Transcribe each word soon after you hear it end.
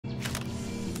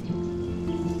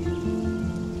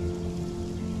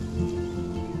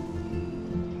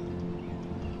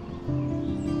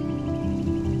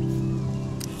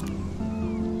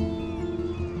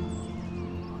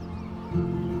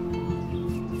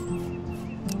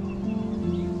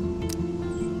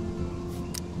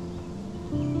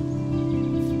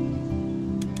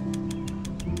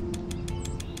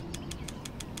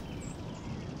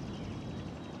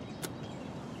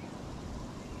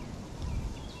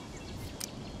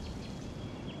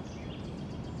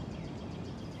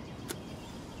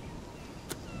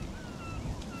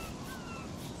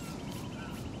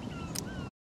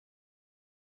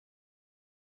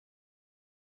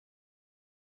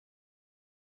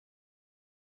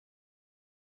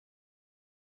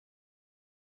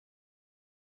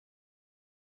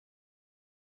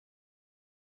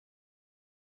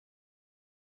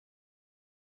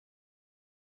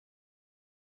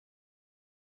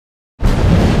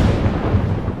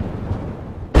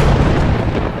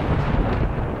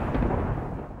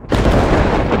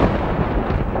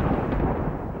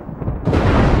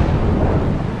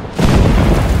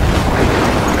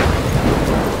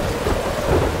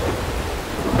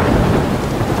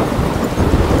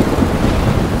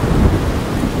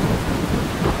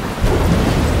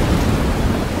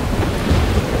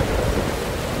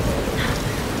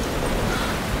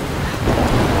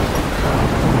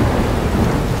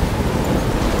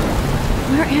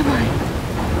Where am I?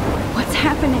 What's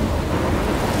happening?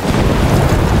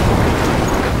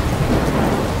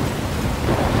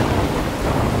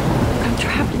 I'm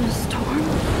trapped in a storm?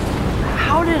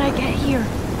 How did I get here?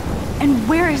 And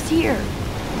where is here?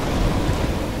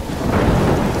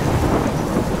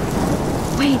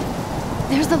 Wait,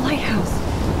 there's the lighthouse.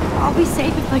 I'll be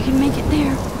safe if I can make it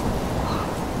there.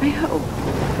 I hope.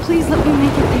 Please let me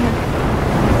make it there.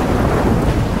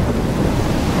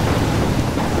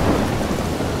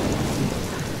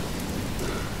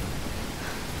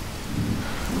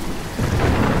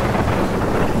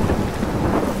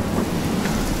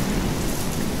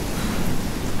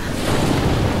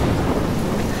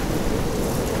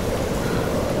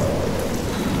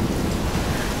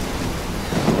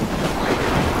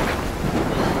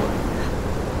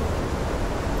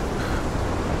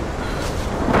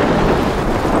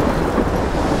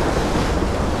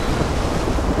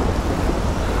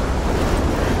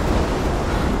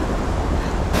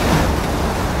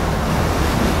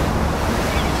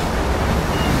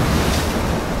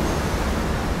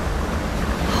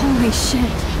 Holy shit.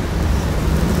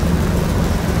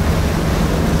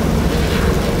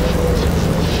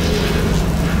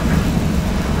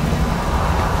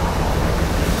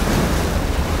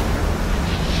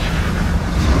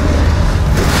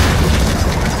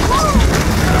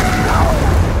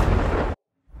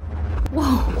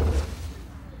 Whoa.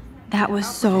 That was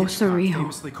so surreal.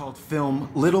 Famously called film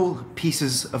Little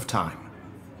Pieces of Time.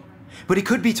 But he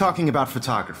could be talking about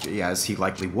photography, as he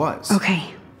likely was.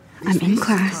 Okay. I'm in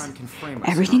class.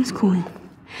 Everything's cool.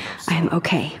 I am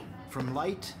okay. From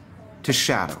light to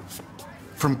shadow.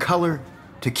 From color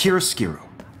to chiaroscuro.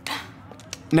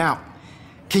 Now,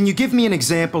 can you give me an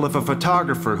example of a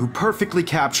photographer who perfectly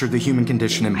captured the human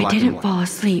condition in black and white? I didn't fall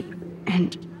asleep,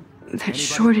 and that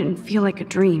sure didn't feel like a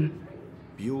dream.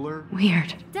 Bueller?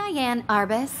 Weird. Diane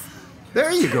Arbus.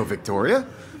 There you go, Victoria.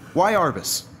 Why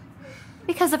Arbus?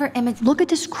 Because of her image. Look at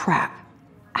this crap.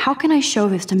 How can I show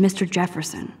this to Mr.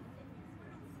 Jefferson?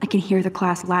 I can hear the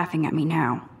class laughing at me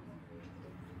now.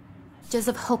 Images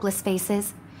of hopeless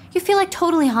faces. You feel like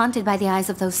totally haunted by the eyes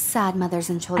of those sad mothers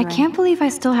and children. I can't believe I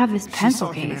still have this pencil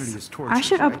saw humanity case. as tortured, I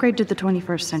should right? upgrade to the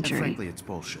 21st century. And frankly, it's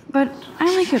bullshit. But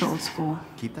I like it old school.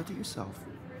 Keep that to yourself.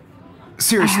 I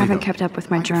Seriously, haven't though, kept up with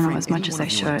my I could journal frame as much any as one I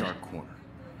of you in a should. dark corner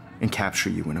and capture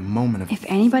you in a moment of... If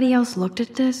anybody else looked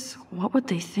at this, what would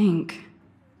they think?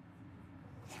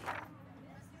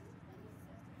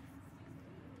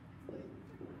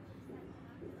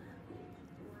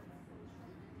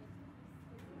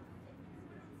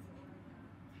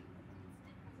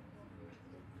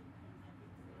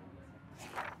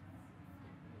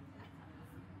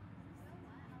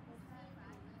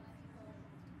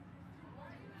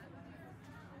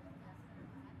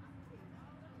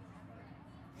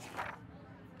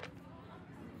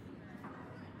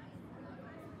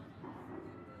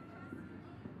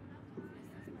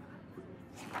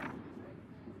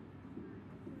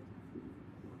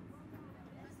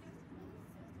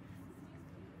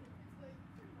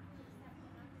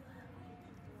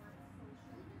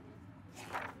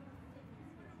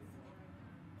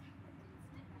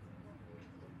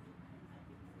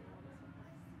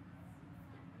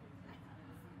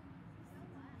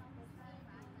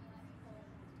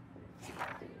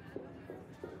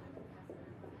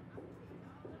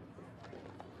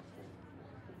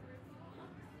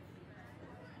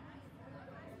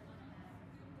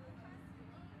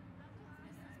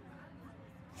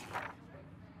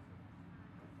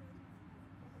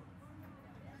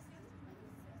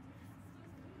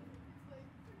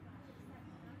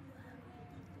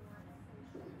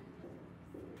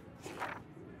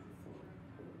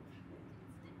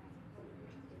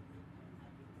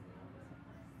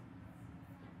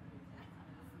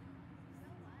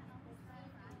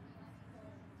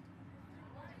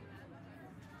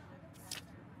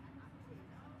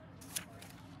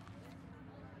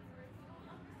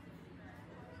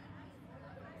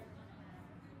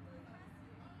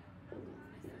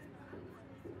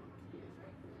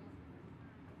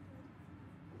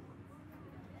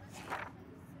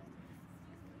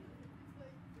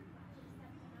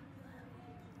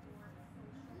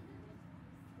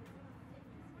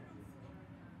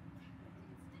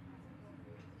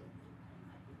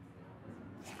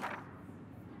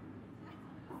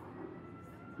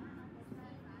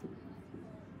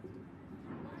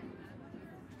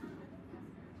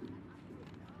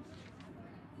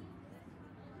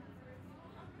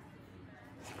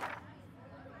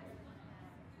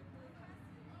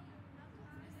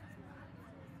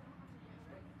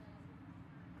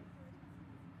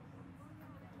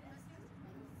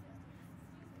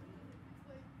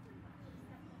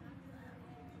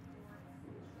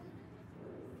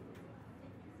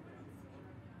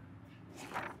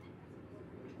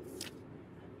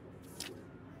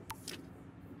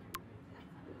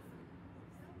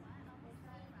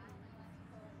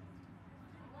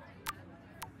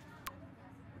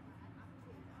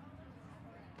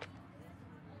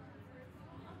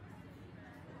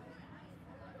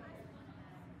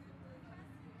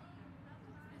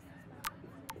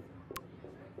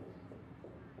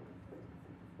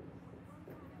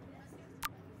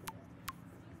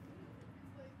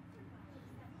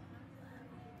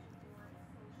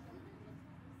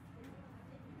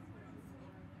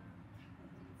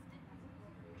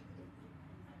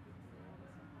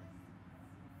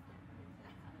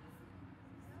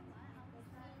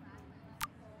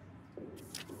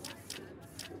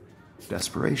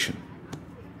 desperation.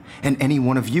 And any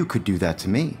one of you could do that to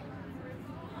me.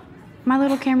 My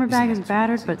little camera bag is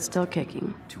battered, but still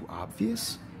kicking. Too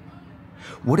obvious?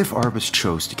 What if Arbus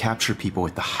chose to capture people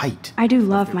at the height? I do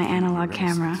love my analog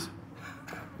camera.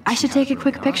 I should take a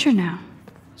quick picture now.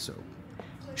 So,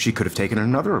 she could have taken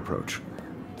another approach.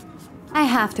 I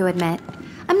have to admit,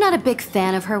 I'm not a big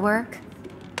fan of her work.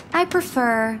 I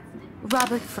prefer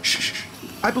Robert... Shh.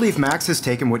 I believe Max has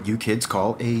taken what you kids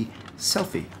call a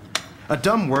selfie. A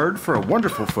dumb word for a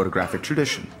wonderful photographic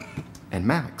tradition. And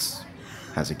Max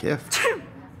has a gift.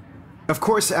 Of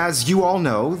course, as you all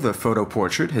know, the photo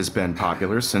portrait has been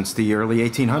popular since the early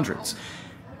 1800s.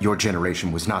 Your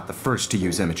generation was not the first to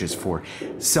use images for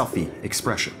selfie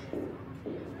expression.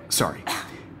 Sorry,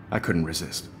 I couldn't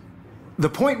resist. The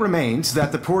point remains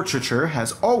that the portraiture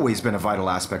has always been a vital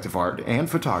aspect of art and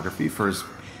photography for as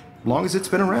long as it's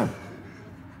been around.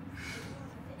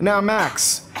 Now,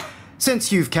 Max,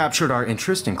 since you've captured our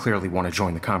interest and clearly want to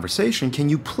join the conversation, can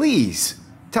you please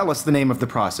tell us the name of the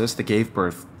process that gave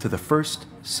birth to the first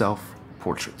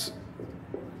self-portraits?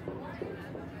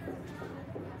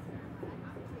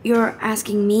 You're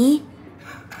asking me?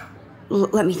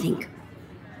 Let me think.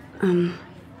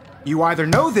 You either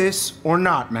know this or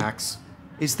not, Max.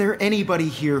 Is there anybody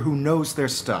here who knows their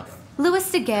stuff?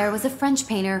 Louis Daguerre was a French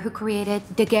painter who created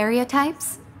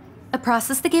daguerreotypes, a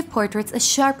process that gave portraits a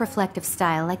sharp reflective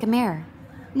style like a mirror.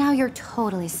 Now you're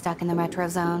totally stuck in the retro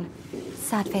zone.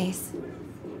 Sad face.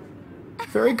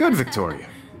 Very good, Victoria.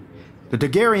 The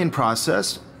Daguerrean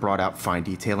process brought out fine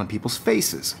detail in people's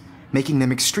faces, making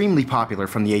them extremely popular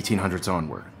from the 1800s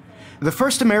onward. The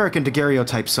first American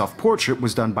daguerreotype self-portrait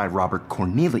was done by Robert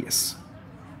Cornelius.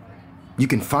 You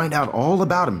can find out all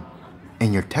about him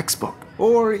in your textbook,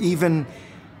 or even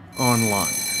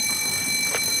online.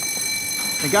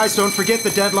 And guys, don't forget the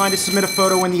deadline to submit a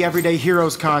photo in the Everyday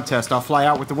Heroes contest. I'll fly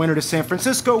out with the winner to San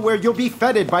Francisco, where you'll be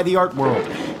feted by the art world.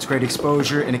 It's great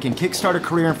exposure, and it can kickstart a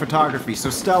career in photography.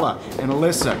 So Stella and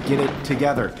Alyssa, get it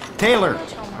together. Taylor,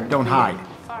 don't hide.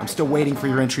 I'm still waiting for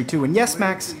your entry too. And yes,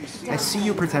 Max, I see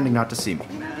you pretending not to see me.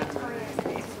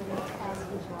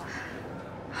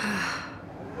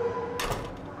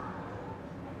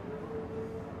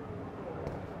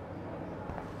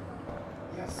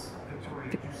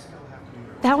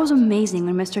 That was amazing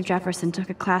when Mr. Jefferson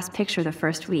took a class picture the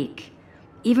first week.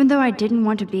 Even though I didn't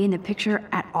want to be in the picture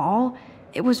at all,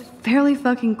 it was fairly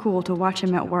fucking cool to watch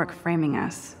him at work framing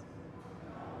us.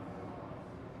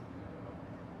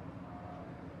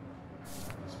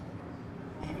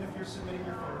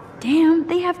 Damn,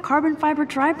 they have carbon fiber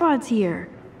tripods here.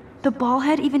 The ball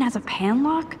head even has a pan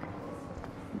lock.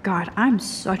 God, I'm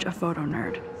such a photo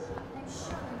nerd.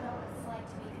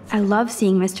 I love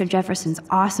seeing Mr. Jefferson's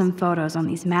awesome photos on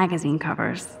these magazine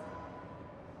covers.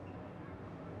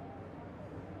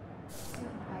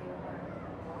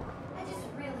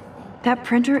 That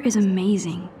printer is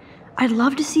amazing. I'd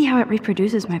love to see how it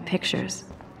reproduces my pictures.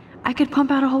 I could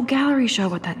pump out a whole gallery show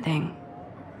with that thing.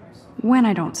 When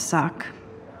I don't suck.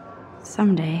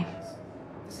 Someday.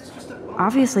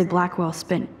 Obviously, Blackwell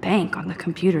spent bank on the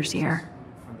computers here.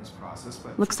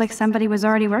 Looks like somebody was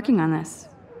already working on this.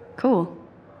 Cool.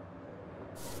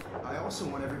 I also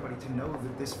want everybody to know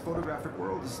that this photographic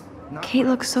world is not... Kate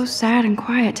looks so sad and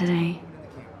quiet today.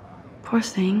 Poor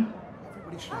thing.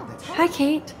 Hi,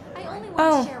 Kate.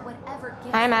 Oh,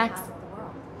 hi, Max.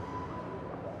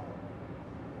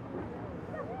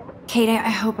 Kate, I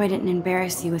hope I didn't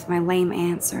embarrass you with my lame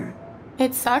answer.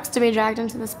 It sucks to be dragged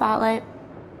into the spotlight.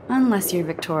 Unless you're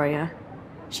Victoria.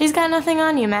 She's got nothing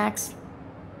on you, Max.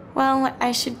 Well,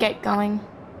 I should get going.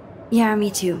 Yeah,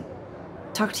 me too.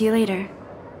 Talk to you later.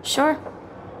 Sure.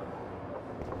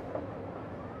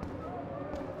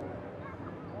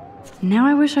 Now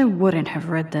I wish I wouldn't have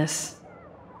read this.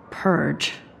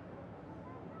 Purge.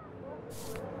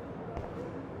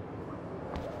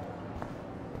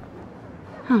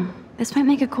 Huh, this might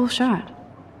make a cool shot.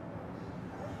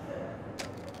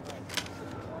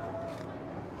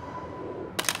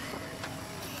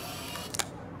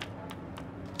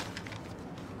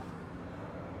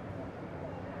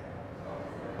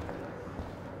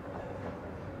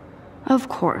 Of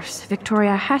course,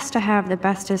 Victoria has to have the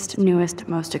bestest, newest,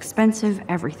 most expensive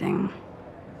everything.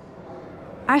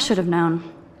 I should have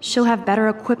known. She'll have better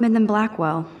equipment than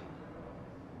Blackwell.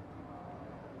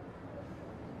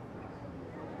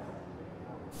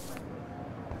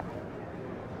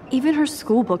 Even her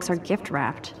school books are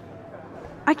gift-wrapped.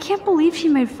 I can't believe she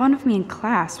made fun of me in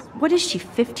class. What is she,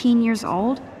 15 years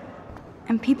old?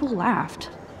 And people laughed.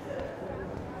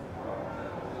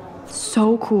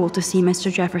 So cool to see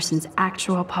Mr. Jefferson's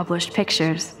actual published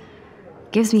pictures.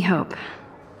 Gives me hope.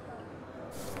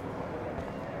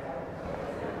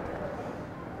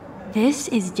 This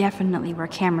is definitely where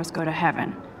cameras go to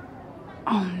heaven.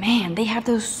 Oh man, they have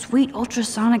those sweet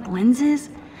ultrasonic lenses.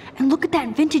 And look at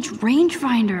that vintage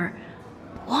rangefinder.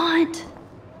 What?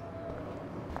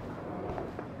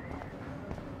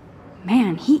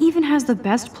 Man, he even has the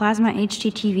best plasma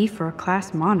HDTV for a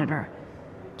class monitor.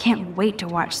 Can't wait to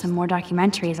watch some more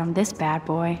documentaries on this bad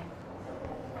boy.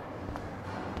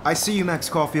 I see you, Max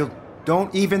Caulfield.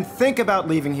 Don't even think about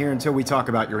leaving here until we talk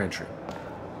about your entry.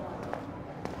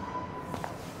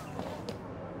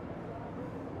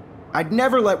 I'd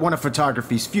never let one of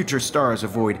photography's future stars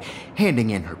avoid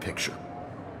handing in her picture.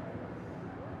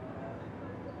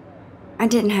 I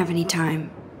didn't have any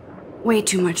time. Way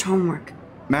too much homework.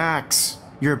 Max,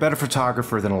 you're a better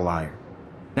photographer than a liar.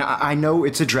 Now, I know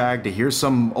it's a drag to hear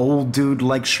some old dude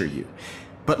lecture you,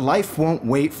 but life won't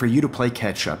wait for you to play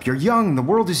catch-up. You're young, the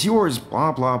world is yours,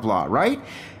 blah, blah, blah, right?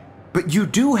 But you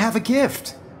do have a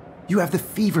gift. You have the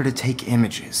fever to take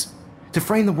images, to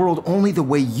frame the world only the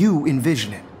way you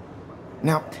envision it.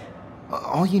 Now,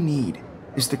 all you need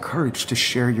is the courage to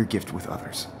share your gift with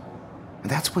others.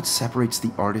 And that's what separates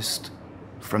the artist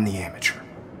from the amateur.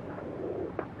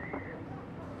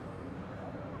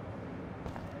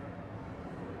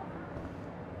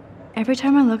 Every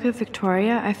time I look at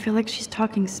Victoria, I feel like she's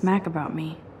talking smack about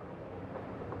me.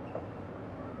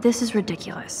 This is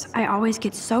ridiculous. I always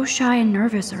get so shy and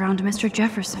nervous around Mr.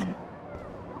 Jefferson.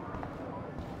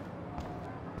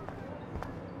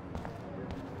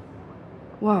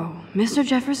 Whoa, Mr.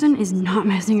 Jefferson is not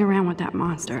messing around with that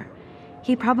monster.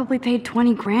 He probably paid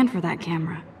 20 grand for that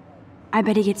camera. I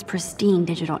bet he gets pristine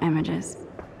digital images.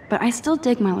 But I still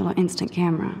dig my little instant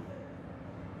camera.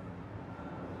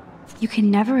 You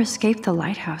can never escape the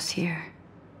lighthouse here.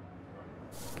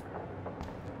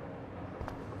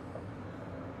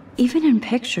 Even in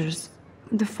pictures,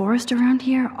 the forest around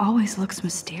here always looks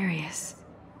mysterious.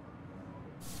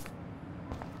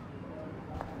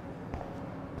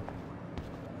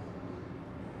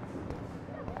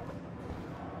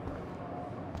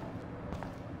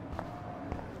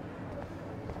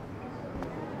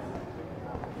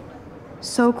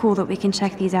 So cool that we can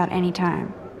check these out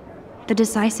anytime. The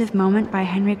Decisive Moment by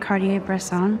Henry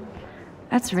Cartier-Bresson,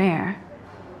 that's rare.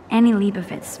 Annie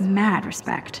Leibovitz, mad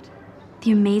respect.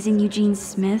 The amazing Eugene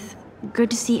Smith, good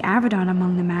to see Avedon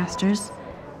among the masters.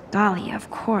 Dahlia, of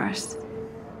course.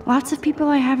 Lots of people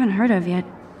I haven't heard of yet.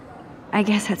 I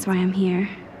guess that's why I'm here.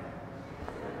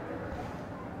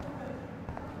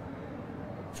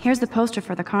 Here's the poster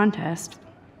for the contest.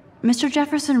 Mr.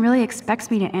 Jefferson really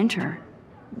expects me to enter.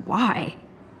 Why?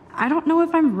 I don't know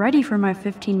if I'm ready for my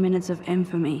 15 minutes of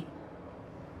infamy.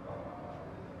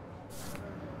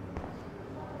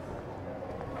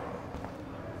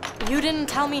 You didn't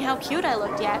tell me how cute I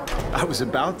looked yet. I was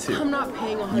about to. I'm not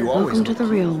paying 100. You always Welcome to look the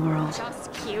real world.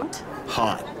 Just cute.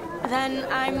 hot. Then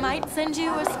I might send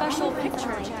you a special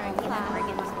picture.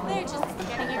 They're just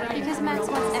getting you ready. Because Max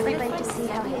wants everybody to see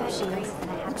how hip she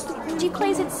is. She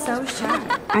plays it so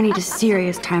shy. I need a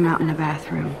serious timeout in the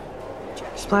bathroom.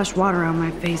 Splash water on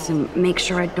my face and make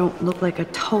sure I don't look like a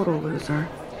total loser.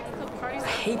 I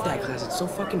hate that class. It's so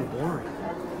fucking boring.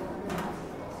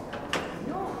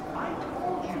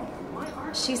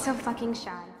 She's so fucking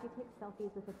shy. She takes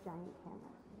selfies with a giant camera.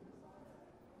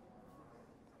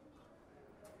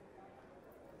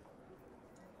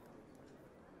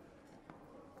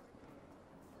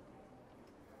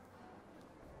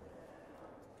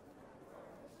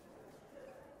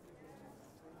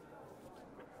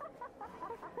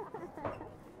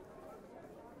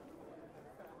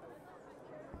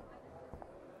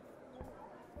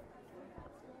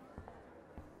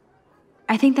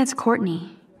 I think that's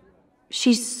Courtney.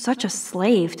 She's such a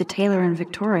slave to Taylor and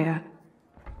Victoria.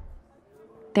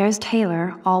 There's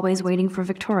Taylor, always waiting for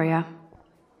Victoria.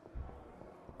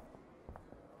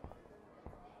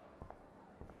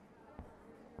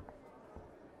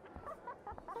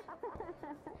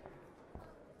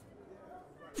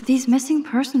 These missing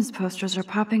persons posters are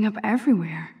popping up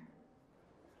everywhere.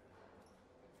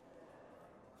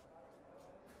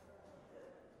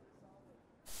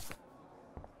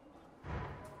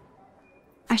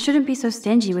 I shouldn't be so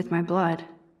stingy with my blood.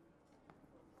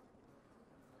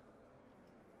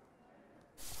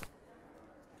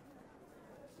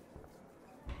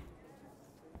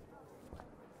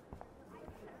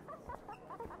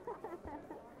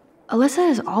 Alyssa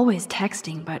is always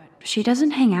texting, but she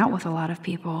doesn't hang out with a lot of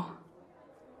people.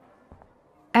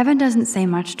 Evan doesn't say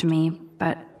much to me,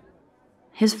 but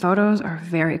his photos are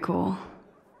very cool.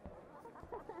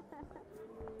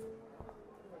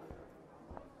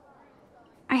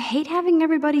 I hate having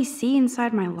everybody see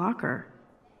inside my locker.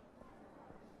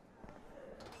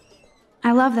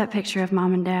 I love that picture of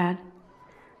Mom and Dad.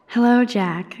 Hello,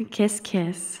 Jack. Kiss,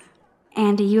 kiss.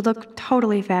 Andy, you look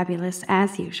totally fabulous,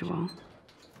 as usual.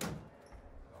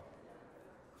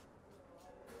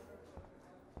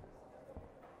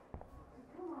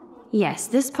 Yes,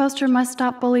 this poster must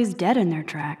stop bullies dead in their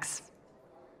tracks.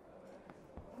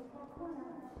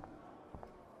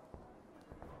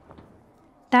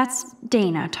 That's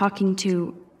Dana talking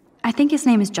to... I think his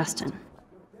name is Justin.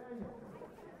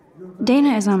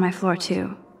 Dana is on my floor,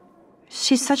 too.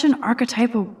 She's such an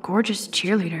archetypal, gorgeous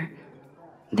cheerleader.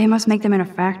 They must make them in a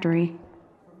factory.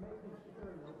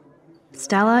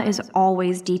 Stella is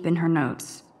always deep in her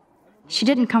notes. She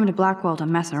didn't come to Blackwell to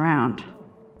mess around.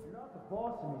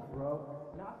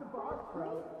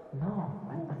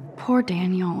 Poor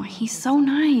Daniel, he's so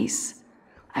nice.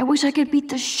 I wish I could beat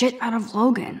the shit out of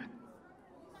Logan.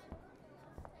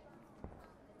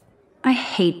 I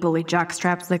hate bully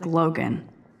jockstraps like Logan.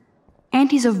 And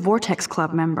he's a Vortex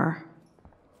Club member.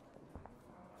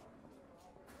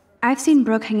 I've seen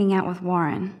Brooke hanging out with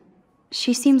Warren.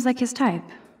 She seems like his type.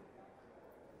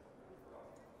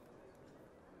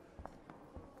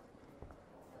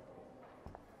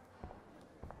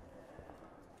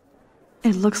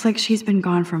 It looks like she's been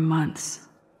gone for months.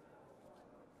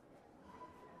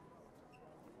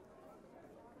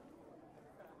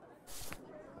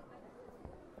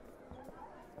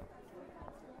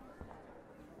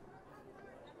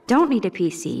 Don't need a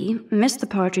PC, missed the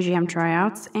Poetry Jam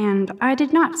tryouts, and I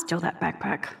did not steal that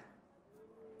backpack.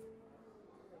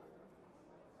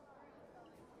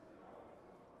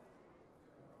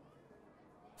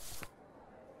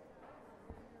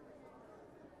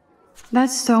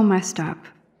 That's so messed up.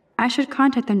 I should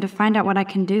contact them to find out what I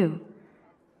can do.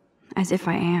 As if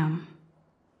I am.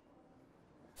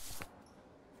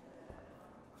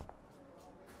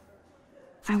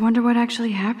 I wonder what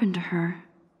actually happened to her.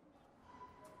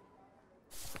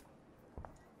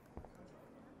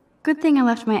 Good thing I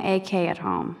left my AK at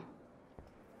home.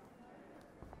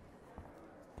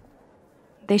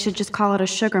 They should just call it a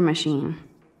sugar machine.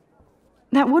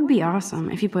 That would be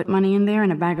awesome if you put money in there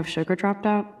and a bag of sugar dropped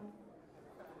out.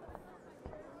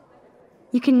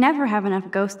 You can never have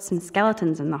enough ghosts and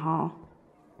skeletons in the hall.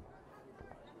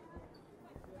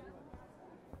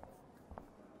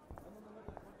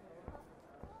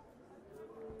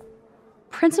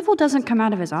 Principal doesn't come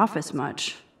out of his office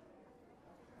much.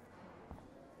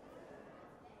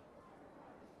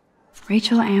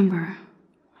 Rachel Amber.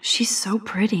 She's so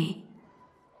pretty.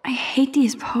 I hate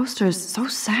these posters, so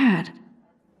sad.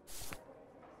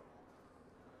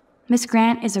 Miss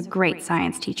Grant is a great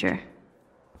science teacher.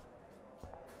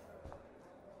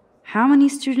 How many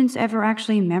students ever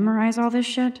actually memorize all this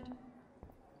shit?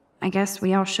 I guess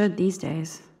we all should these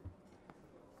days.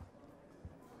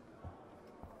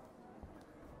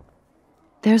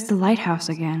 There's the lighthouse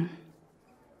again.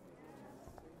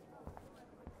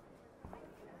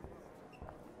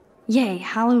 Yay,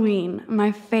 Halloween,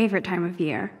 my favorite time of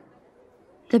year.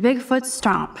 The Bigfoot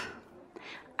Stomp.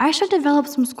 I should develop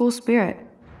some school spirit.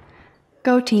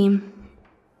 Go team.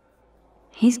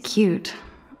 He's cute.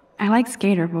 I like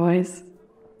skater boys.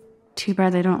 Too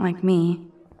bad they don't like me.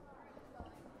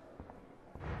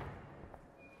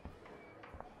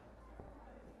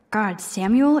 God,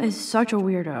 Samuel is such a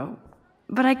weirdo,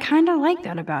 but I kinda like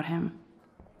that about him.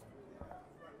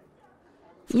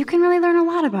 You can really learn a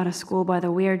lot about a school by the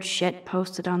weird shit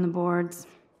posted on the boards.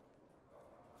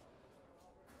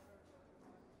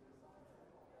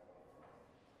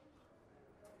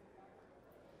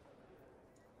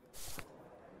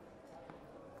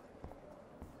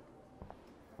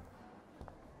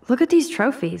 Look at these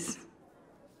trophies.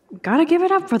 Gotta give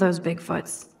it up for those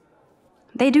Bigfoots.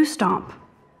 They do stomp.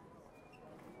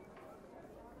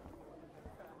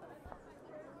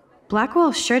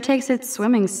 Blackwell sure takes its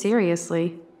swimming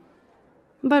seriously.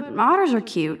 But otters are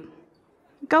cute.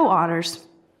 Go otters.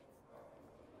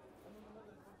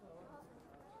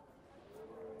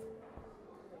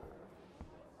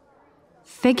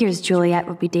 Figures Juliet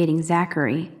would be dating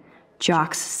Zachary,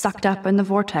 jocks sucked up in the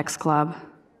Vortex Club.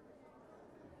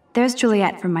 There's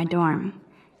Juliet from my dorm,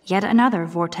 yet another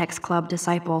Vortex Club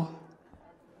disciple.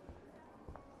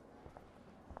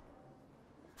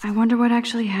 I wonder what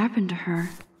actually happened to her.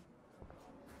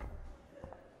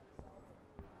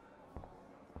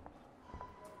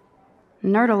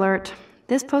 Nerd alert,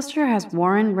 this poster has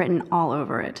Warren written all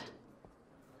over it.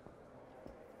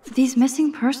 These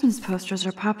missing persons posters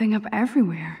are popping up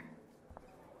everywhere.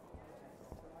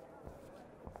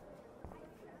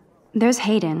 There's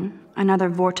Hayden, another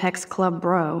Vortex Club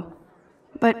bro,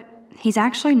 but he's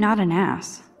actually not an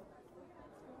ass.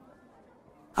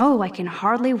 Oh, I can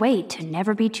hardly wait to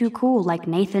never be too cool like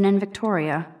Nathan and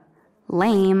Victoria.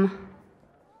 Lame.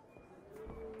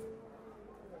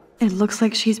 It looks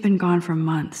like she's been gone for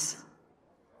months.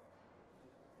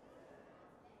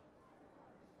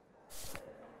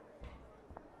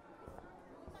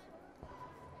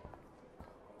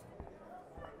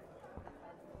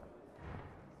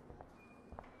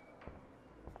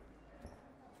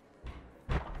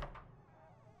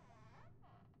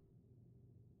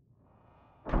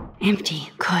 Empty.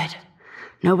 Good.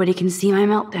 Nobody can see my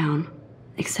meltdown.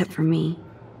 Except for me.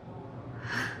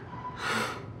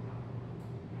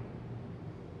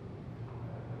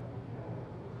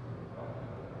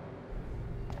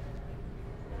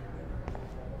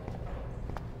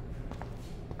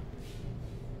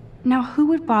 Now, who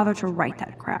would bother to write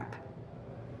that crap?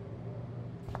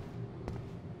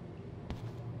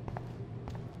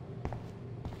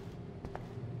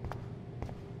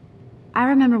 I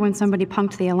remember when somebody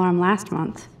punked the alarm last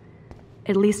month.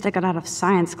 At least I got out of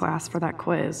science class for that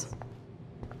quiz.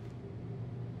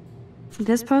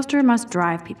 This poster must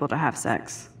drive people to have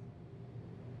sex.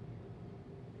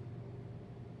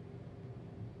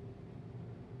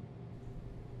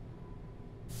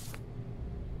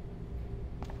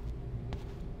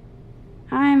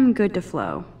 I'm good to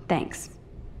flow, thanks.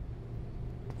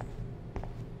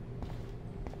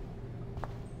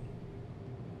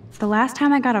 The last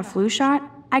time I got a flu shot,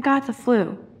 I got the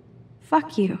flu.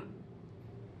 Fuck you.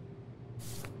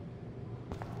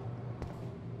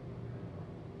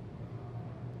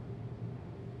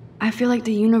 I feel like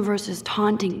the universe is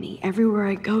taunting me everywhere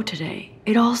I go today.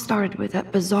 It all started with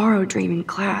that bizarro dream in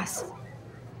class.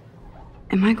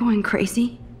 Am I going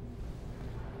crazy?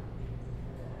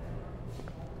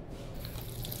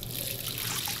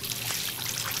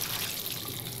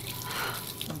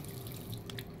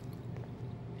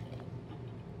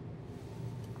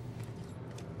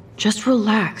 Just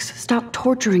relax. Stop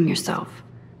torturing yourself.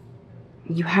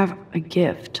 You have a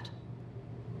gift.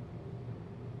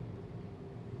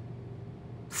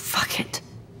 Fuck it.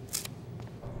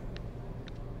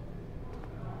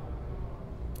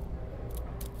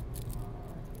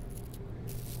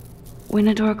 When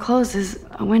a door closes,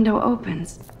 a window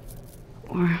opens.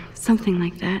 Or something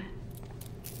like that.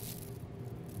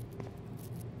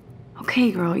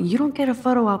 Okay, girl, you don't get a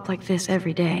photo op like this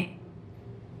every day.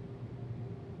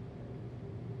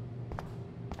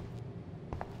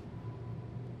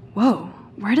 Whoa,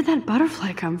 where did that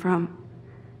butterfly come from?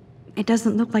 It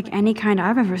doesn't look like any kind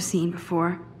I've ever seen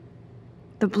before.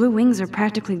 The blue wings are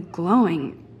practically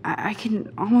glowing. I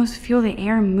can almost feel the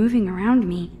air moving around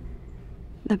me.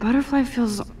 The butterfly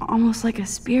feels almost like a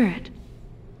spirit.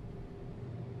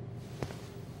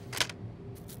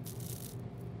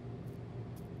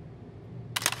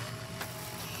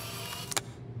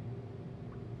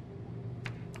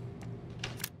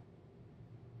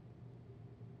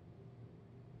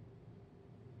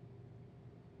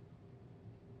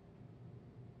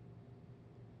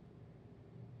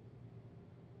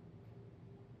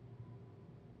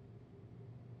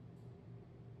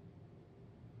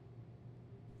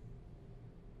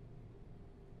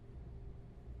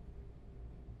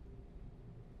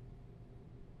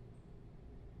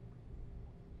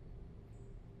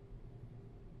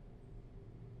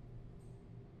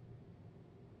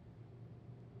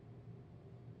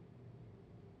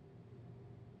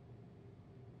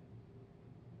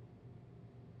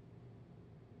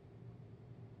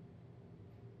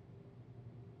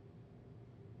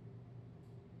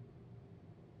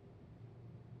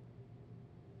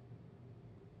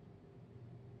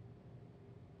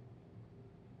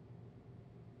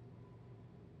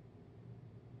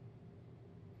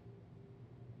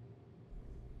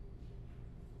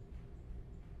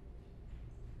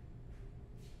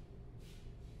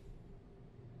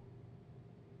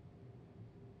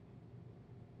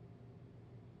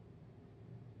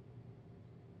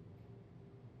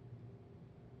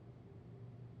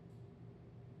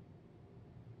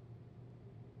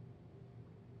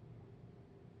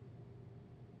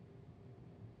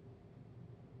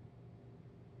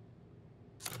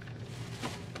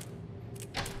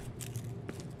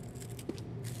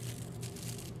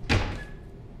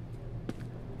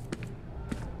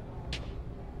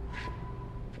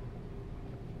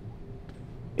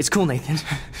 It's cool, Nathan.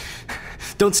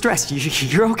 Don't stress.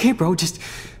 You're okay, bro. Just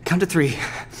count to 3.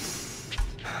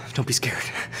 Don't be scared.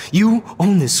 You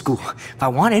own this school. If I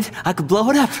wanted, I could blow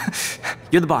it up.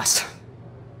 You're the boss.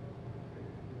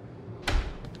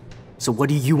 So what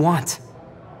do you want?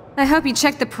 I hope you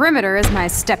checked the perimeter, as my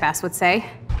step-ass would say.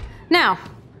 Now,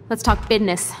 let's talk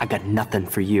business. I got nothing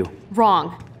for you.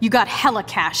 Wrong. You got hella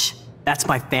cash. That's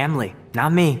my family,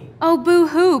 not me. Oh,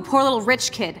 boo-hoo, poor little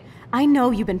rich kid. I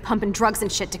know you've been pumping drugs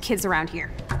and shit to kids around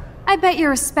here. I bet your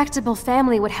respectable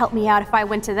family would help me out if I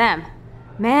went to them.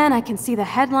 Man, I can see the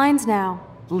headlines now.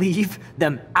 Leave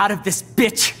them out of this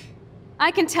bitch!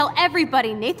 I can tell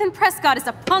everybody Nathan Prescott is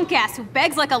a punk ass who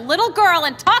begs like a little girl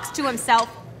and talks to himself.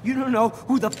 You don't know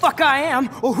who the fuck I am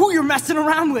or who you're messing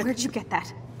around with. Where'd you get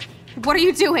that? What are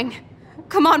you doing?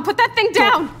 Come on, put that thing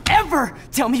down! Don't ever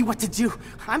tell me what to do!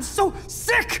 I'm so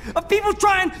sick of people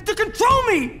trying to control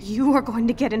me! You are going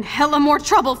to get in hella more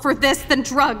trouble for this than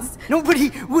drugs.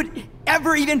 Nobody would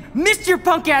ever even miss your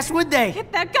punk ass, would they?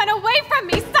 Get that gun away from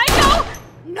me, psycho!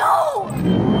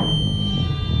 No!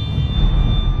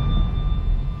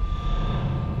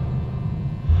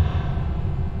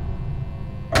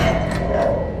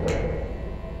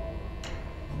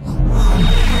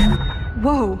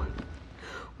 Whoa.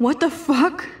 What the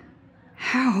fuck?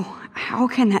 How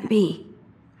can that be?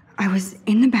 I was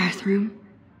in the bathroom.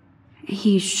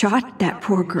 He shot that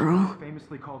poor girl.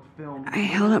 I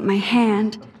held up my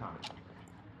hand.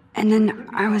 And then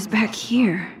I was back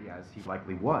here. As he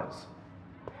likely was.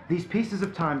 These pieces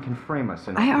of time can frame us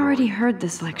in I already heard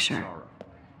this lecture.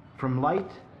 From light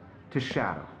to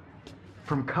shadow.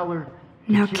 From color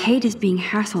to Now Kate is being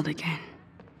hassled again.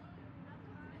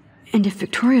 And if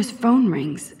Victoria's phone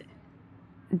rings,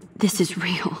 this is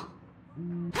real.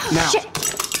 Now, Shit!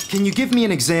 Can you give me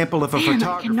an example of a Man, I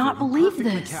photographer cannot who believe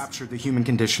perfectly this. captured the human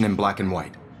condition in black and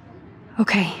white?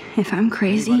 Okay, if I'm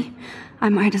crazy, I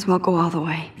might as well go all the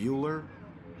way. Bueller?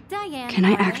 Diane. Can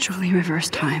I Arbus. actually reverse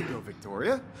time? Go,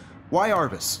 Victoria. Why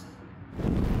Arbus?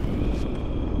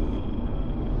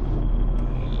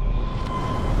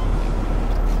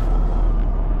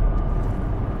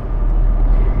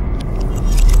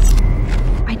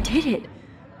 I did it.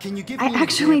 Can you give I me an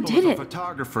actually example did of a it.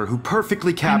 photographer who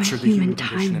perfectly captured the human human time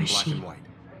condition in machine. black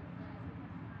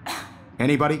and white?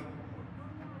 Anybody?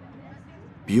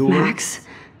 Bueller? Max,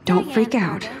 don't Diane freak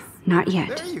out. Arbus. Not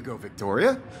yet. There you go,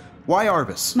 Victoria. Why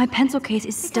Arbus? My pencil case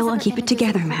is still Because on of Keep her It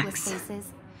Together, images of hopeless Max.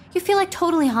 faces. You feel like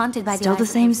totally haunted by Still the the eyes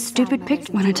of same those sad stupid mothers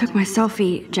picture. and When I took my children.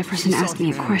 selfie, Jefferson asked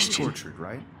me a question. Tortured,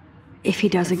 right? If he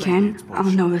does again, I'll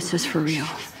know this is for real.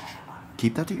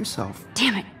 Keep that to yourself.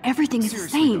 Damn it, everything is the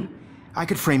Seriously, same. though, I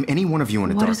could frame any one of you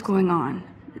in a What dark is going on?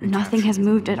 and Nothing capture has you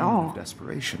moved in at a moment all. of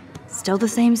Desperation. Still the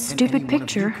same And stupid any one of you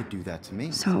picture. could do that to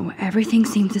me. So everything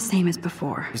seems the same as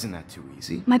before. Isn't that too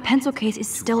easy? My pencil case is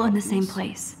still in the same obvious?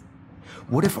 place.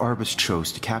 What if Arbus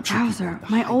chose to capture people Wowzer, at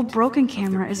the my height old broken of their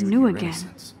camera is beauty new or again.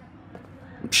 innocence?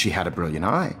 She had a brilliant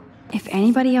eye. If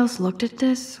anybody else looked at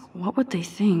this, what would they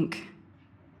think?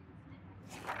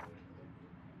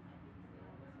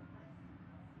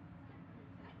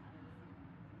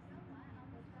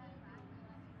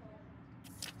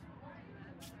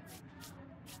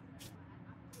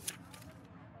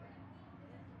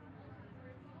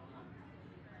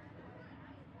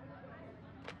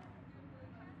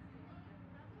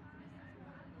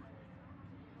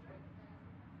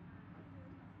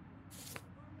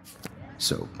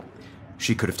 So,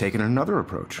 she could have taken another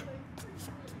approach.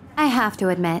 I have to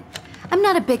admit, I'm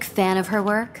not a big fan of her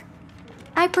work.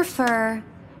 I prefer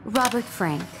Robert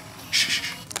Frank.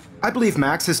 Shh. I believe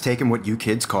Max has taken what you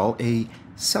kids call a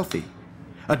selfie.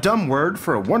 A dumb word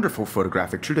for a wonderful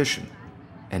photographic tradition.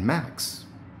 And Max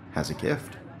has a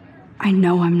gift. I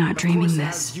know I'm not Of dreaming course,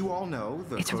 this. as you all know,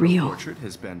 the It's photo real. portrait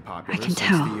has been popular I can since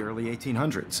tell. the early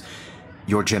 1800s.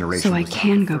 Your generation So I was not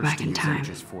can the go first back to in use time.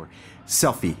 images for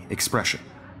selfie expression.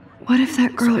 What if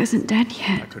that girl isn't dead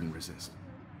I yet? couldn't resist.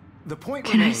 The point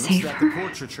Can I remains save that her? the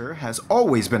portraiture has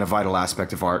always been a vital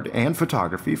aspect of art and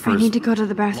photography for I as need to go to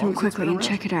the long bathroom as it's quickly been and around.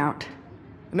 check it out.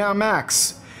 Now,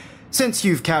 Max, since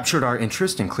you've captured our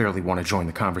interest and clearly want to join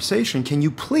the conversation, can you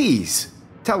please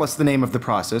tell us the name of the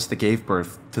process that gave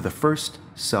birth to the first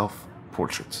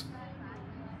self-portraits?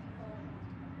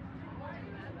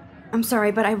 I'm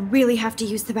sorry, but I really have to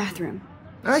use the bathroom.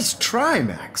 Nice try,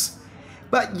 Max.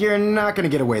 But you're not going to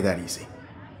get away that easy.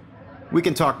 We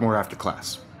can talk more after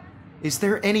class. Is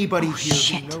there anybody Oh, here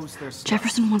shit. who knows their stuff?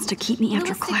 Jefferson wants to keep me after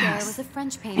Louis Daguerre class. was a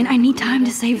French painter And I who need time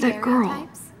to created save that girl.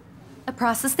 daguerreotypes, a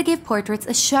process that gave portraits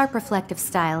a sharp reflective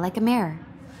style like a mirror.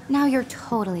 Now you're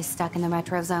totally stuck in the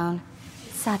retro zone.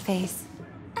 Sad face.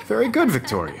 Very good,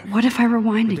 Victoria. What if I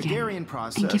rewind The again Daguerrean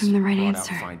process and give him the right brought out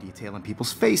answer? fine detail in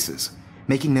people's faces,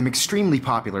 making them extremely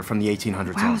popular from the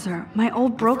 1800s on. Wowzer, my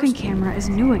old broken camera is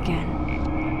new again.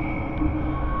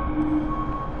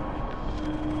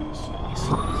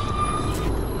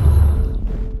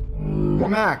 Well,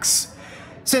 Max,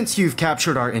 since you've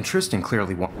captured our interest and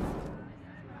clearly want...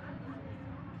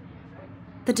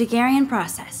 The Daguerrean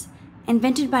process,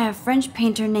 invented by a French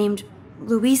painter named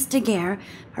Louis Daguerre,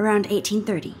 around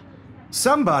 1830.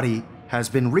 Somebody has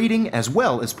been reading as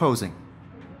well as posing.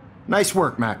 Nice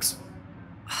work, Max.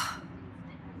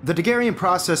 The Daguerrean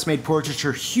process made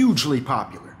portraiture hugely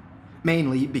popular,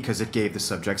 mainly because it gave the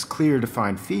subjects clear,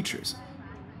 defined features.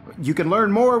 You can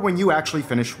learn more when you actually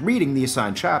finish reading the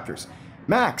assigned chapters.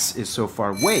 Max is so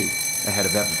far way ahead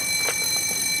of everyone.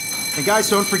 And guys,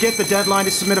 don't forget the deadline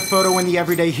to submit a photo in the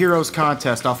Everyday Heroes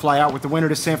contest. I'll fly out with the winner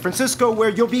to San Francisco, where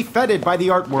you'll be feted by the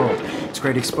art world. It's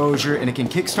great exposure, and it can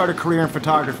kickstart a career in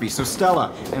photography. So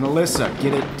Stella and Alyssa,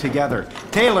 get it together.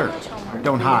 Taylor,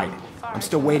 don't hide. I'm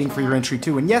still waiting for your entry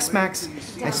too. And yes, Max,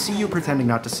 I see you pretending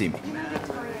not to see me.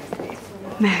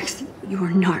 Max, you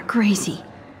are not crazy.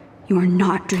 You are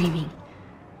not dreaming.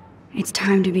 It's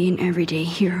time to be an everyday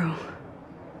hero.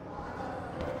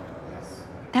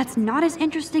 That's not as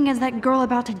interesting as that girl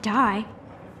about to die.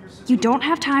 You don't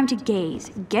have time to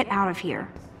gaze. Get out of here.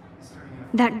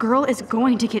 That girl is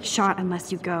going to get shot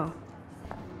unless you go.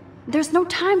 There's no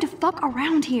time to fuck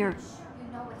around here.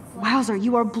 Wowzer,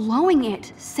 you are blowing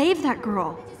it. Save that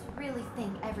girl. I just really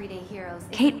think everyday heroes.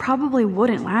 Kate probably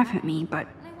wouldn't laugh at me, but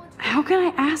how can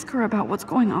I ask her about what's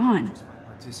going on?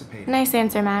 Nice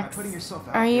answer, Max.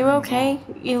 Are you okay?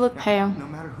 You look pale.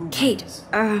 Kate,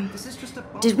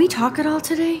 did we talk at all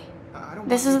today?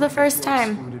 This is the first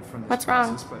time. What's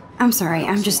wrong? I'm sorry,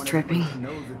 I'm just tripping.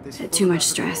 Too much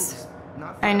stress.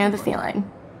 I know the feeling.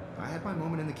 I had my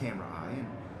moment in the camera eye, and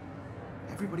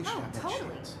everybody should have that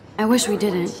chance. I wish we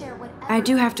didn't. I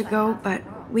do have to go, but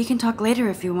we can talk later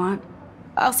if you want.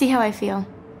 I'll see how I feel.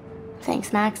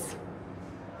 Thanks, Max.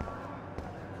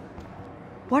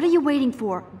 What are you waiting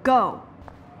for? Go!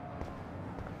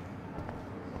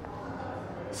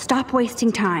 Stop wasting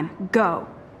time. Go.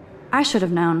 I should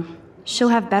have known. She'll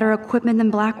have better equipment than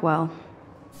Blackwell.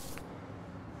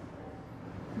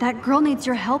 That girl needs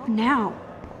your help now.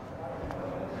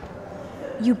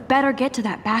 You better get to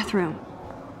that bathroom.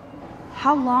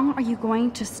 How long are you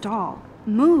going to stall?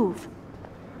 Move.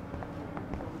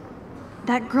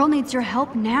 That girl needs your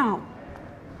help now.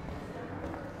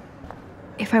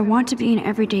 If I want to be an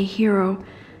everyday hero,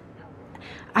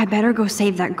 I better go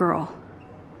save that girl.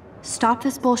 Stop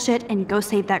this bullshit and go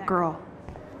save that girl.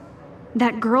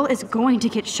 That girl is going to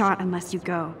get shot unless you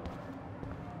go.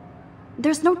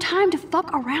 There's no time to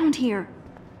fuck around here.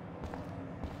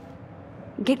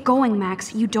 Get going,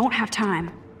 Max. You don't have time.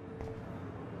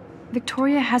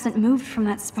 Victoria hasn't moved from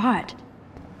that spot.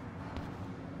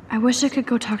 I wish I could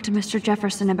go talk to Mr.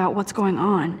 Jefferson about what's going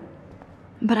on,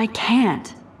 but I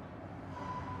can't.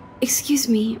 Excuse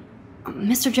me,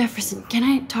 Mr. Jefferson, can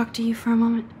I talk to you for a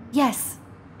moment? Yes.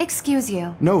 Excuse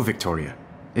you. No, Victoria.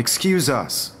 Excuse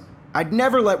us. I'd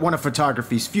never let one of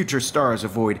photography's future stars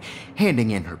avoid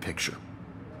handing in her picture.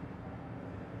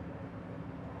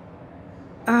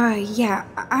 Yeah,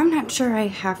 I'm not sure I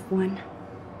have one.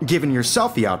 Given your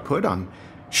selfie output, I'm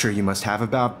sure you must have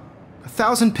about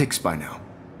 1,000 pics by now.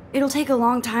 It'll take a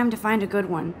long time to find a good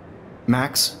one.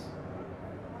 Max,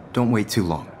 don't wait too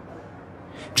long.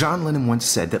 John Lennon once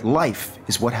said that life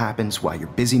is what happens while you're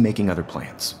busy making other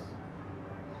plans.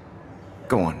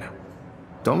 Go on now.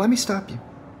 Don't let me stop you.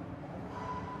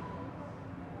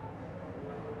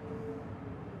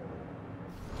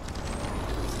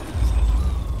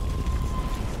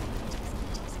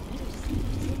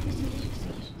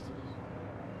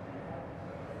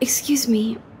 Excuse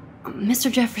me,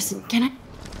 Mr. Jefferson, can I?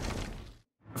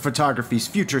 Photography's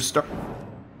future star.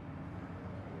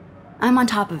 I'm on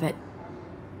top of it.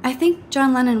 I think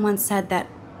John Lennon once said that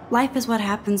life is what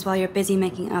happens while you're busy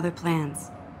making other plans.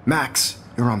 Max,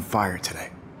 you're on fire today.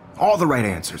 All the right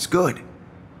answers, good.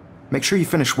 Make sure you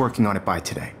finish working on it by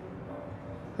today.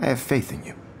 I have faith in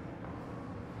you.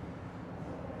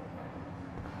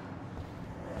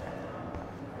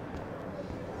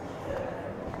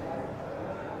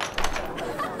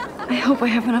 I hope I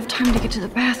have enough time to get to the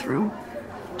bathroom.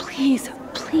 Please,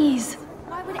 please.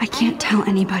 I can't tell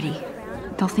anybody.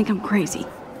 They'll think I'm crazy.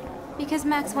 Because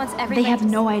Max wants everybody. They have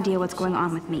no idea what's going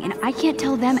on with me, and I can't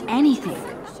tell them anything.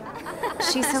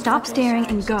 Stop staring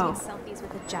and go. Selfies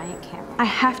with a giant camera. I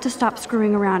have to stop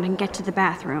screwing around and get to the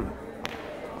bathroom.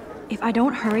 If I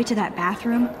don't hurry to that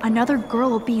bathroom, another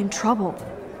girl will be in trouble.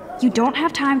 You don't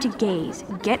have time to gaze.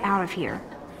 Get out of here.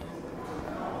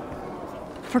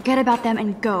 Forget about them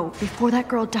and go before that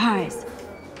girl dies.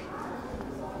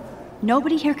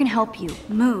 Nobody here can help you.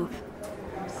 Move.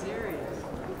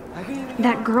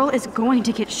 That girl is going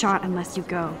to get shot unless you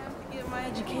go. Get my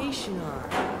education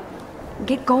on.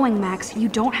 Get going, Max. You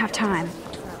don't have time.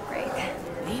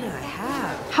 Nina, I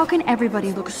have. How can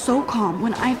everybody look so calm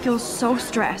when I feel so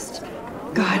stressed?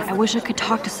 God, I wish I could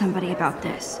talk to somebody about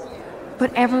this.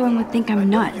 But everyone would think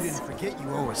I'm nuts. Forget you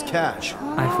owe us cash.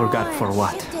 I forgot for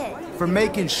what? For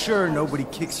making sure nobody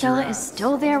kicks Stella your is ass.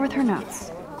 still there with her notes.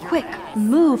 Quick,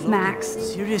 move, Max.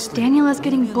 Seriously? Daniel is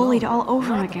getting bullied all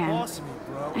over again.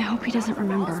 I hope he doesn't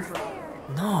remember.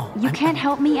 No. You can't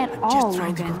help me at all, Just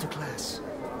trying to Logan. go to class.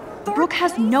 Brooke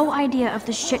has no idea of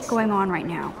the shit going on right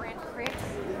now.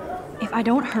 If I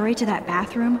don't hurry to that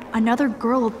bathroom, another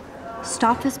girl will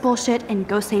stop this bullshit and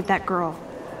go save that girl.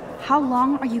 How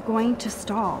long are you going to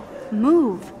stall?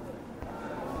 Move.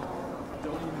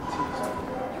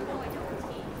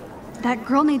 That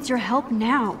girl needs your help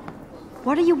now.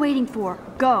 What are you waiting for?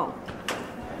 Go.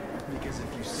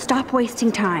 Stop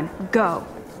wasting time. Go.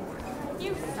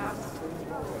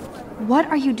 What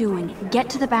are you doing? Get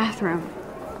to the bathroom.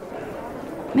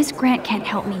 Miss Grant can't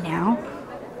help me now.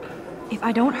 If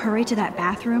I don't hurry to that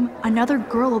bathroom, another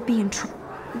girl will be in trouble.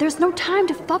 There's no time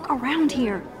to fuck around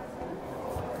here.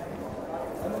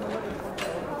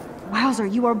 Wowzer,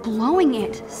 you are blowing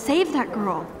it. Save that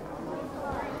girl.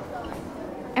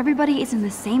 Everybody is in the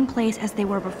same place as they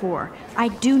were before. I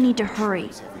do need to hurry.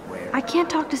 I can't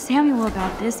talk to Samuel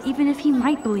about this, even if he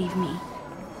might believe me.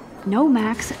 No,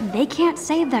 Max, they can't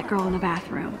save that girl in the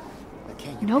bathroom.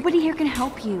 Nobody here can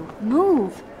help you.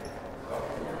 Move.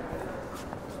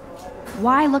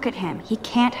 Why look at him? He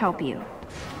can't help you.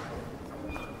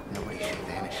 Nobody should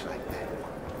vanish like that.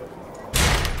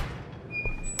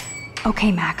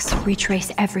 Okay, Max,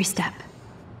 retrace every step.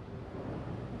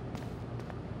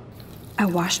 I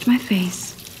washed my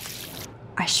face.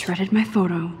 I shredded my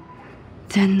photo.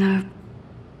 Then the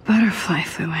butterfly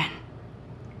flew in.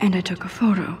 And I took a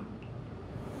photo.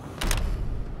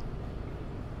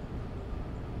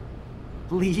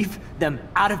 Leave them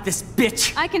out of this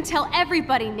bitch! I can tell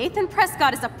everybody Nathan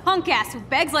Prescott is a punk ass who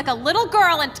begs like a little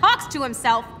girl and talks to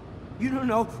himself. You don't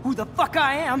know who the fuck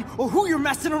I am or who you're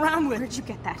messing around with. Where'd you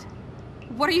get that?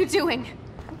 What are you doing?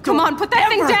 Come on, put that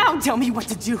thing down! Tell me what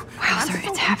to do. Wowzer,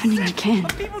 it's happening again.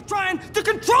 Of people trying to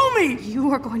control me!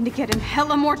 You are going to get in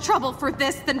hella more trouble for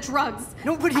this than drugs.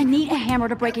 Nobody I need a hammer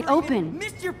to break it open.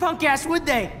 missed your punk ass, would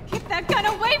they? Get that gun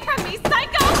away from me,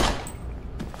 psycho!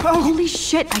 Holy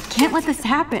shit, I can't let this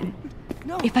happen.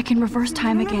 If I can reverse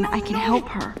time again, I can help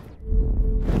her.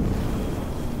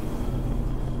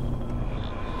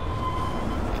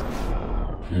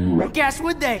 Punk ass,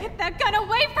 would they? Get that gun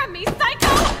away from me,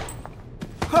 psycho!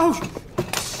 Oh,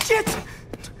 shit!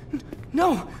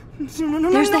 No.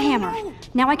 No, There's the no, hammer. no.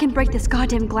 Now I can break this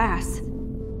goddamn glass.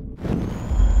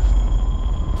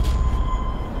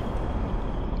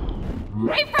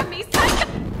 Away from me,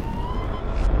 psycho!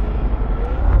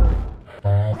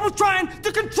 People trying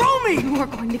to control me! You are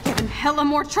going to get in hella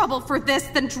more trouble for this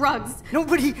than drugs.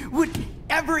 Nobody would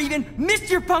ever even miss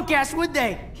your punk ass, would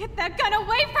they? Get that gun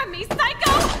away from me,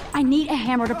 psycho! I need a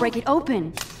hammer to break it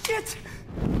open. Shit!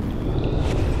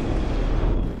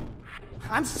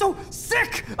 I'm so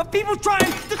sick of people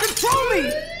trying to control me!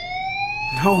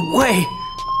 No way!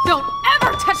 Don't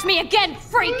ever touch me again,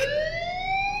 freak!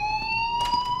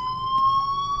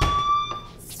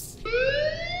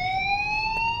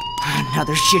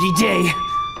 Another shitty day.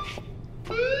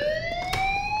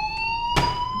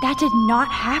 That did not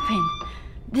happen.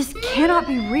 This cannot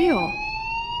be real.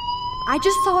 I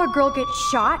just saw a girl get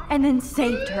shot and then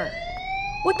saved her.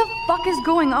 What the fuck is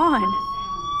going on?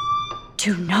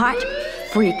 Do not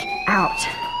freak out.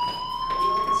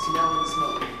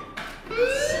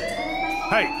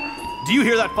 Hey, do you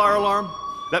hear that fire alarm?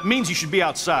 That means you should be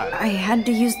outside. I had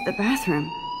to use the bathroom.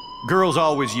 Girls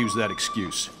always use that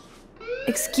excuse.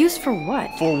 Excuse for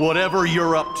what? For whatever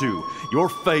you're up to, your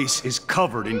face is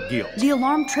covered in guilt. The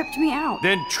alarm tripped me out.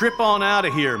 Then trip on out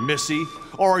of here, Missy.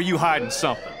 Or are you hiding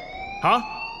something? Huh?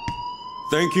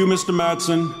 Thank you, Mr.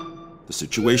 Madsen. The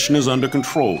situation is under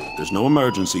control. There's no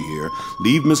emergency here.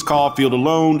 Leave Miss Caulfield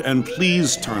alone, and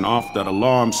please turn off that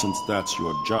alarm since that's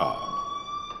your job.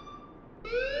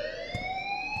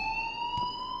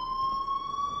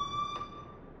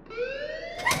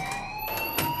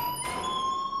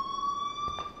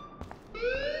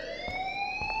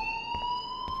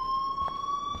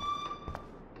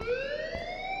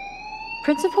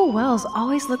 Principal Wells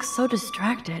always looks so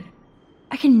distracted.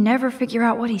 I can never figure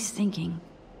out what he's thinking.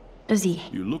 Does he?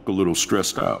 You look a little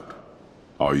stressed out.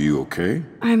 Are you okay?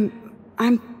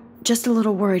 I'm just a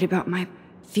little worried about my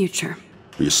future.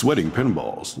 You're sweating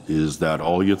pinballs. Is that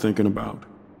all you're thinking about?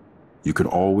 You can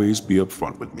always be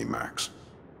upfront with me, Max.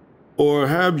 Or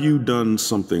have you done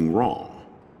something wrong?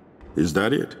 Is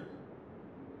that it?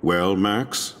 Well,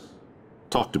 Max,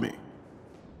 talk to me.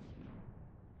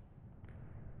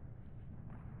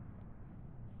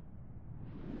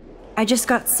 I just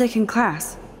got sick in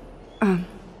class.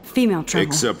 female trouble.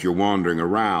 Except you're wandering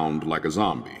around like a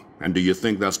zombie. And do you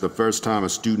think that's the first time a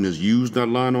student has used that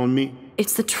line on me?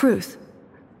 It's the truth.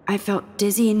 I felt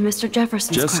dizzy in Mr.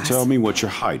 Jefferson's class. Just tell me what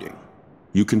you're hiding.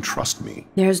 You can trust me.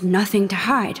 There's nothing to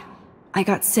hide. I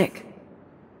got sick.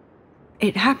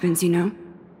 It happens, you know.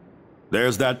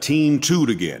 There's that Team Toot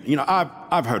again. You know,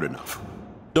 I've heard enough.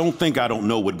 Don't think I don't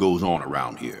know what goes on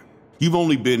around here. You've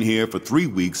only been here for 3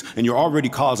 weeks and you're already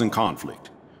causing conflict.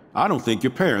 I don't think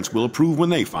your parents will approve when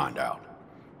they find out.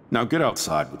 Now get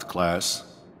outside with class.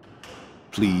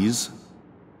 Please.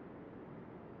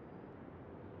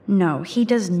 No, he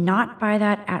does not buy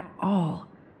that at all.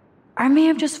 I may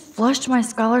have just flushed my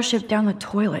scholarship down the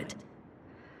toilet.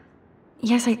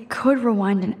 Yes, I could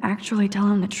rewind and actually tell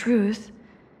him the truth.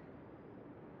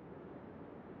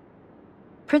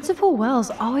 Principal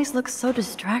Wells always looks so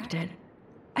distracted.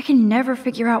 I can never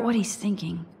figure out what he's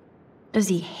thinking. Does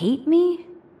he hate me?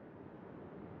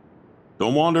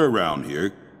 Don't wander around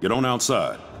here. Get on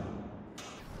outside.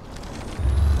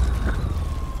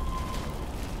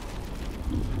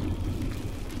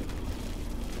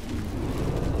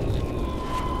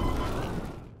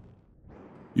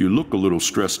 You look a little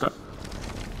stressed out.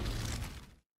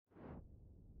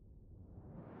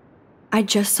 I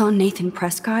just saw Nathan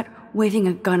Prescott waving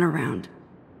a gun around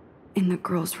in the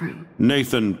girls' room.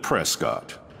 Nathan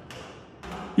Prescott.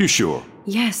 You sure?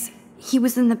 Yes, he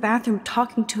was in the bathroom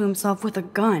talking to himself with a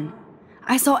gun.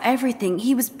 I saw everything.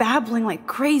 He was babbling like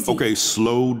crazy. Okay,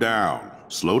 slow down.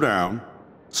 Slow down.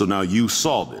 So now you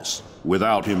saw this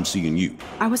without him seeing you.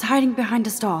 I was hiding behind a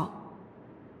stall.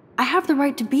 I have the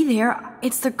right to be there.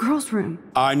 It's the girls' room.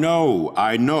 I know.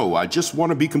 I just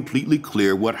want to be completely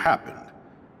clear what happened.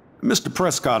 Mr.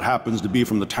 Prescott happens to be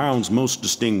from the town's most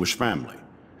distinguished family,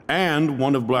 and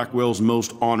one of Blackwell's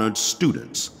most honored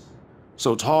students.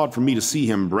 So it's hard for me to see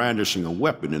him brandishing a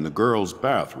weapon in the girls'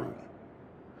 bathroom.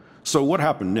 So what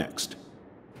happened next?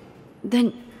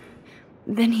 Then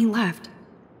he left.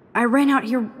 I ran out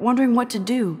here wondering what to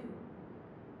do.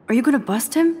 Are you gonna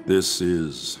bust him? This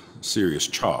is a serious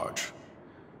charge.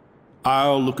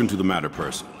 I'll look into the matter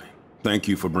personally. Thank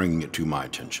you for bringing it to my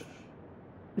attention.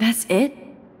 That's it?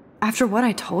 After what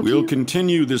I told you? We'll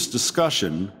continue this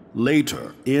discussion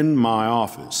later in my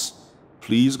office.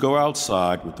 Please go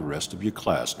outside with the rest of your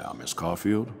class now, Miss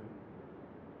Caulfield.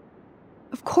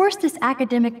 Of course this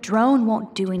academic drone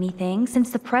won't do anything,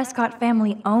 since the Prescott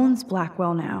family owns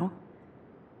Blackwell now.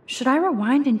 Should I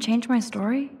rewind and change my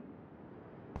story?